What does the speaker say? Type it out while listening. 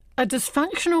A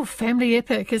dysfunctional family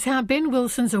epic is how Ben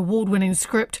Wilson's award-winning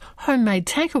script, Homemade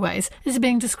Takeaways, is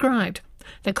being described.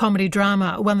 The comedy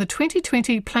drama won the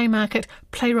 2020 Playmarket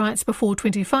Playwrights B4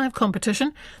 25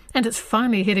 competition, and it's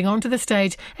finally heading onto the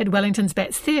stage at Wellington's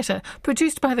Bats Theatre,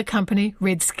 produced by the company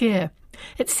Red Scare.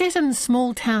 It's set in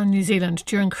small-town New Zealand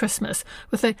during Christmas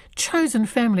with a chosen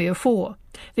family of 4.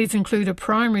 These include a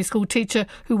primary school teacher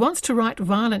who wants to write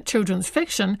violent children's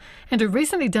fiction and a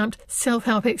recently dumped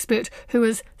self-help expert who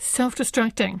is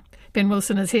self-destructing. Ben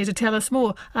Wilson is here to tell us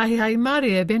more. Ai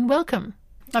Maria, Ben, welcome.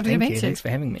 Lovely to meet you. Thanks for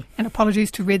having me. And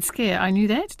apologies to Red Scare. I knew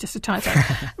that, just a typo.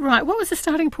 Right, what was the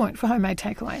starting point for Homemade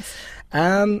Takeaways?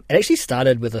 It actually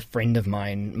started with a friend of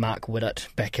mine, Mark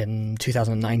Widdett, back in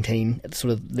 2019. At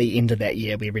sort of the end of that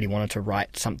year, we really wanted to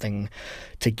write something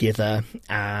together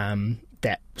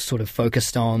that sort of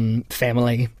focused on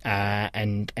family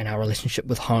and our relationship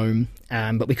with home.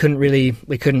 But we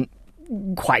couldn't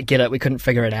quite get it, we couldn't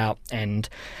figure it out, and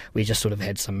we just sort of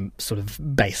had some sort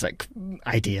of basic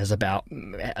ideas about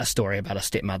a story about a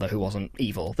stepmother who wasn't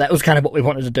evil. That was kind of what we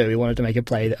wanted to do. We wanted to make a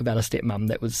play about a stepmom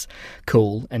that was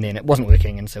cool, and then it wasn't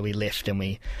working, and so we left and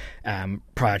we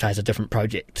prioritised a different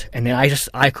project. And then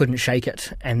I couldn't shake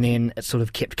it, and then it sort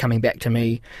of kept coming back to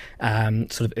me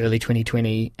sort of early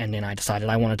 2020, and then I decided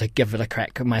I wanted to give it a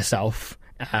crack myself,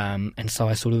 and so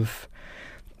I sort of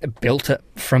built it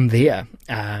from there.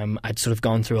 I'd sort of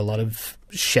gone through a lot of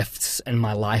shifts in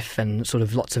my life and sort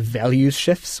of lots of values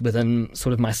shifts within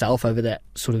sort of myself over that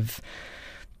sort of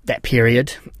that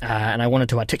period, and I wanted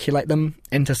to articulate them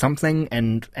into something,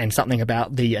 and something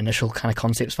about the initial kind of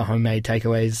concepts for Homemade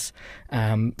Takeaways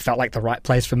felt like the right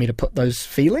place for me to put those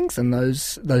feelings and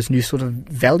those new sort of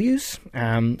values.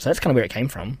 So that's kind of where it came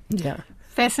from. Yeah.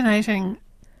 Fascinating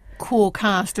core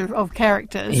cast of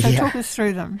characters. So talk us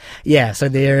through them. Yeah, so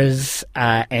there is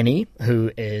Annie,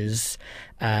 who is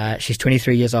she's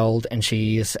 23 years old, and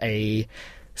she's a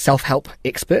self-help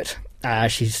expert.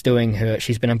 She's been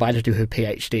invited to her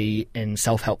PhD in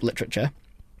self-help literature,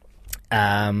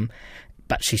 but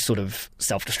she's sort of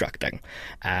self-destructing,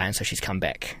 and so she's come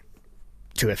back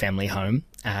to her family home.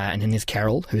 And then there's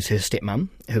Carol, who's her stepmom,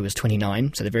 who is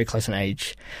 29, so they're very close in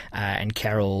age, and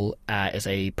Carol is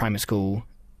a primary school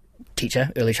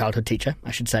teacher, early childhood teacher,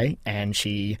 I should say, and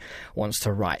she wants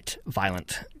to write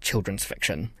violent children's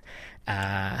fiction.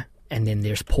 And then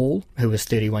there's Paul, who is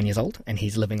 31 years old, and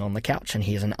he's living on the couch, and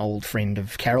he is an old friend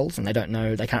of Carol's, and they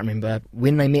can't remember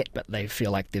when they met, but they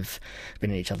feel like they've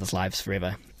been in each other's lives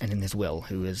forever. And then there's Will,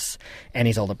 who is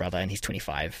Annie's older brother, and he's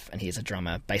 25, and he's a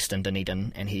drummer based in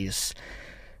Dunedin, and he's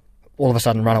all of a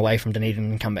sudden run away from Dunedin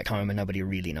and come back home, and nobody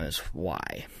really knows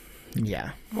why.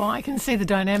 Yeah. Well, I can see the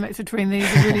dynamics between these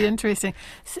are really interesting.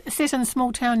 Set in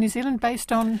small town New Zealand,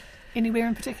 based on anywhere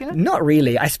in particular? Not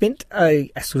really. I spent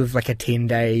a sort of like a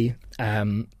 10-day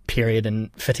period in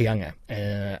Whitianga,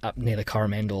 up near the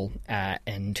Coromandel,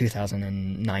 in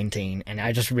 2019, and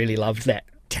I just really loved that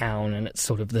town, and it's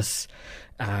sort of this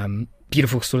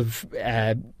beautiful sort of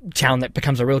town that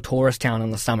becomes a real tourist town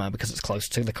in the summer because it's close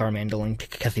to the Coromandel and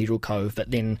Cathedral Cove, but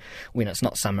then when it's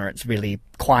not summer it's really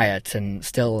quiet and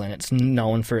still, and it's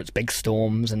known for its big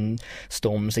storms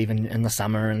even in the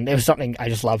summer, and there was something I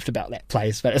just loved about that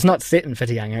place. But it's not set in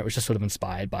Whitianga, it was just sort of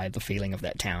inspired by the feeling of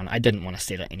that town. I didn't want to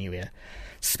set it anywhere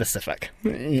specific.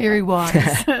 Very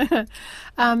wise.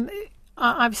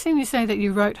 I've seen you say that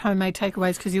you wrote Homemade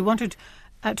Takeaways because you wanted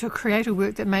to create a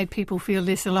work that made people feel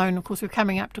less alone. Of course, we're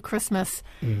coming up to Christmas,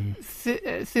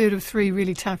 third of 3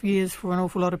 really tough years for an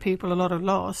awful lot of people, a lot of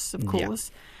loss, of course.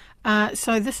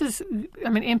 So this is,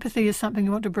 empathy is something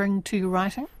you want to bring to your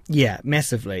writing? Yeah,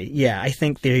 massively. Yeah, I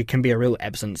think there can be a real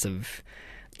absence of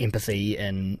empathy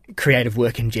in creative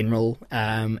work in general,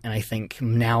 and I think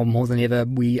now more than ever,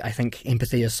 I think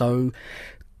empathy is so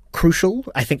crucial.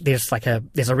 I think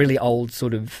there's a really old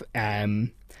sort of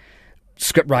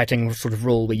script writing sort of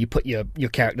rule where you put your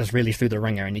characters really through the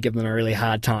ringer and you give them a really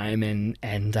hard time, and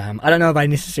I don't know if I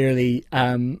necessarily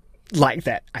like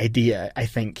that idea. I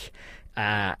think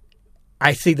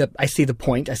I see the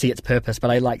point, I see its purpose,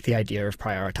 but I like the idea of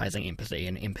prioritizing empathy,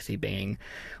 and empathy being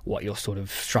what you're sort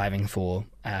of striving for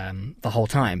the whole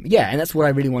time. Yeah, and that's what I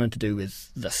really wanted to do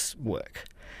with this work,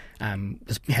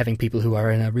 was having people who are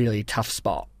in a really tough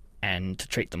spot and to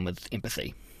treat them with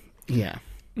empathy. Yeah.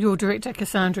 Your director,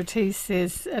 Cassandra T,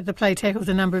 says the play tackles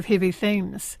a number of heavy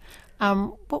themes.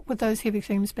 What would those heavy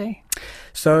themes be?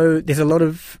 So there's a lot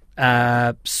of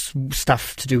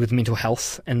stuff to do with mental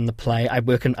health in the play. I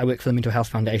work for the Mental Health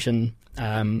Foundation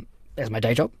as my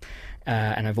day job,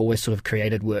 and I've always sort of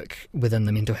created work within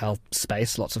the mental health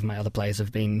space. Lots of my other plays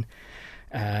have been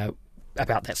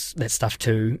about that stuff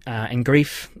too. And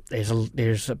grief, there's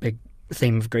a big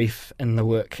theme of grief in the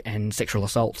work and sexual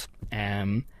assault.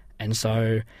 And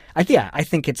so, I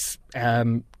think it's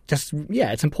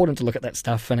it's important to look at that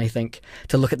stuff, and I think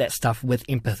to look at that stuff with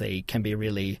empathy can be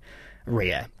really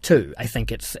rare too. I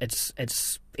think it's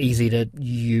easy to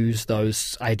use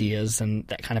those ideas and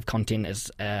that kind of content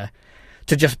as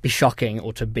to just be shocking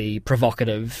or to be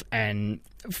provocative and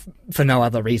for no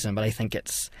other reason, but I think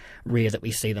it's rare that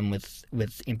we see them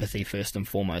with empathy first and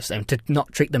foremost, and to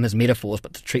not treat them as metaphors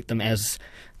but to treat them as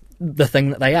the thing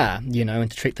that they are,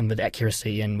 and to treat them with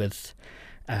accuracy and with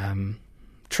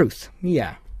truth.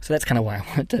 So that's kind of why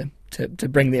I wanted to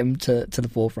bring them to the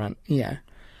forefront.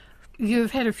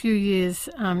 You've had a few years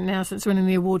now since winning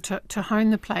the award to hone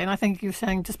the play, and I think you were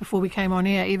saying just before we came on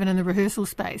air, even in the rehearsal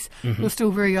space, you're still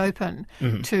very open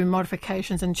to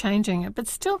modifications and changing it. But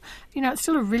still, it's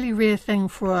still a really rare thing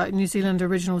for a New Zealand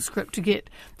original script to get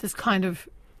this kind of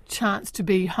chance to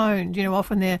be honed.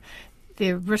 Often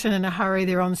they're written in a hurry,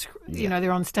 they're on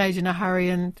they're on stage in a hurry,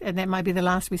 and that might be the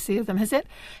last we see of them. Has it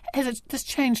just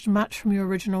changed much from your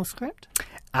original script?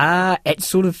 It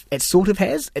sort of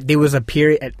has. There was a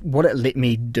period. What it let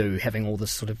me do, having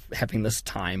this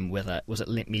time with it, was it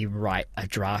let me write a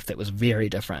draft that was very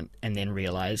different, and then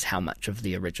realise how much of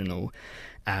the original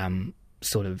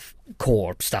sort of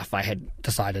core stuff I had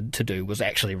decided to do was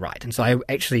actually right. And so I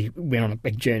actually went on a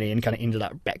big journey and kind of ended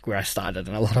up back where I started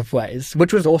in a lot of ways,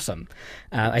 which was awesome.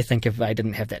 I think if I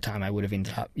didn't have that time, I would have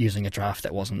ended up using a draft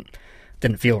that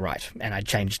didn't feel right, and I'd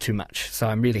changed too much. So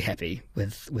I'm really happy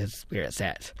with where it's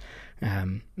at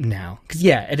now. Because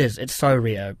it is. It's so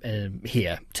rare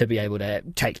here to be able to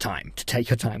take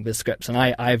your time with scripts. And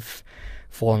I've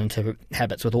fallen into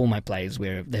habits with all my plays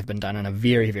where they've been done in a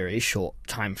very, very short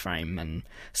time frame and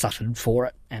suffered for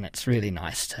it. And it's really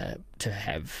nice to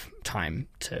have time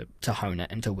to hone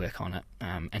it and to work on it,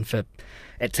 and for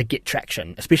it to get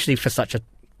traction, especially for such a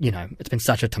it's been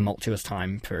such a tumultuous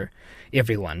time for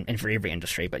everyone and for every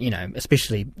industry, but,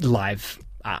 especially live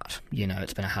art,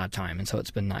 it's been a hard time. And so it's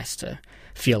been nice to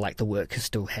feel like the work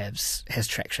still has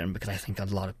traction, because I think a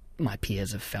lot of my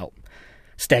peers have felt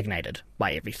stagnated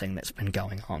by everything that's been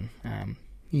going on.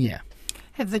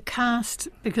 Have the cast,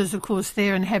 because of course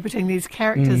they're inhabiting these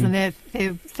characters and they're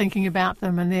thinking about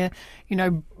them and they're,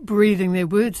 breathing their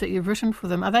words that you've written for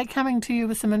them, are they coming to you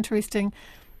with some interesting,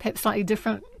 perhaps slightly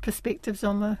different perspectives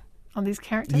on these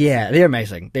characters? Yeah, they're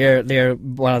amazing. They're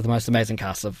one of the most amazing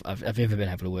casts I've ever been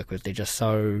able to work with. They're just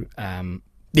so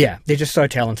they're just so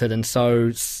talented and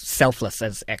so selfless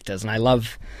as actors, and I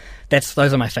love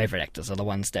those are my favourite actors, are the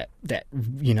ones that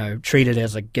treat it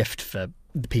as a gift for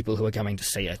the people who are coming to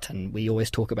see it. And we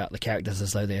always talk about the characters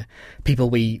as though they're people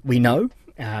we know,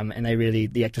 and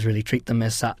the actors really treat them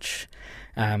as such.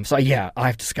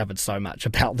 I've discovered so much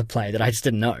about the play that I just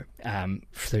didn't know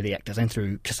through the actors and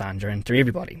through Cassandra and through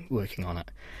everybody working on it.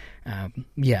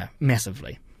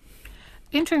 Massively.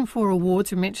 Entering for awards,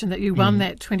 you mentioned that you won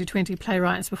that 2020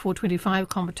 Playwrights Before 25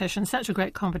 competition. Such a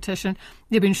great competition.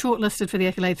 You've been shortlisted for the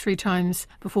accolade 3 times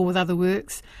before with other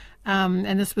works,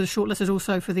 and this was shortlisted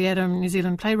also for the Adam New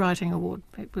Zealand Playwriting Award.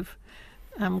 We've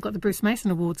got the Bruce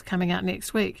Mason Awards coming out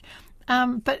next week.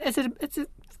 But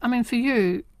for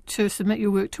you to submit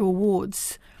your work to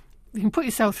awards, you can put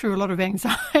yourself through a lot of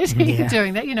anxiety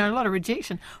doing that. A lot of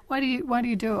rejection. Why do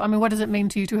you do it? What does it mean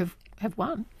to you to have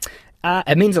won?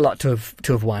 It means a lot to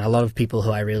have won. A lot of people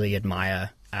who I really admire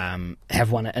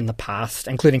have won it in the past,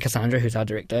 including Cassandra, who's our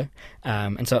director.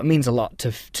 And so it means a lot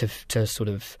to sort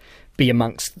of be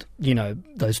amongst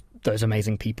those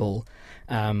amazing people.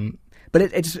 But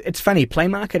it's funny.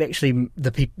 Playmarket actually,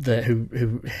 the people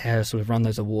who have sort of run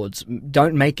those awards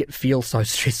don't make it feel so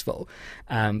stressful,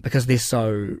 because they're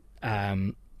so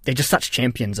they're just such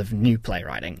champions of new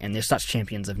playwriting, and they're such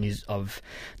champions of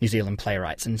New Zealand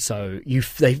playwrights, and so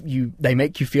they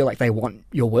make you feel like they want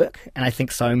your work. And I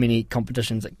think so many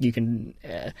competitions that you can,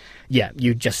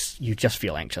 you just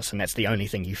feel anxious, and that's the only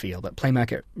thing you feel. But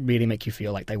Playmarket really make you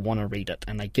feel like they want to read it,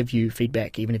 and they give you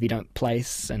feedback even if you don't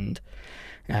place. And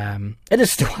it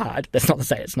is still hard. That's not to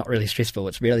say it's not really stressful.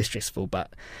 It's really stressful,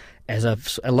 but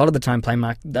a lot of the time,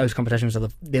 Playmarket, those competitions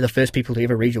they're the first people to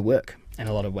ever read your work in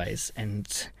a lot of ways,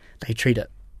 and they treat it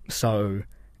so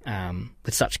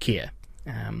with such care.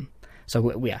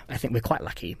 I think we're quite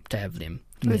lucky to have them.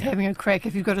 With having a crack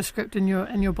if you've got a script in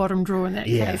your bottom drawer in that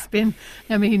case. Ben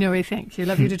Namihinui, thank you.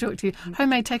 Lovely to talk to you.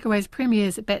 Homemade Takeaways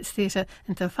premieres at Bats Theatre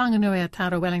in Te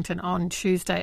Whanganui, Wellington on Tuesday.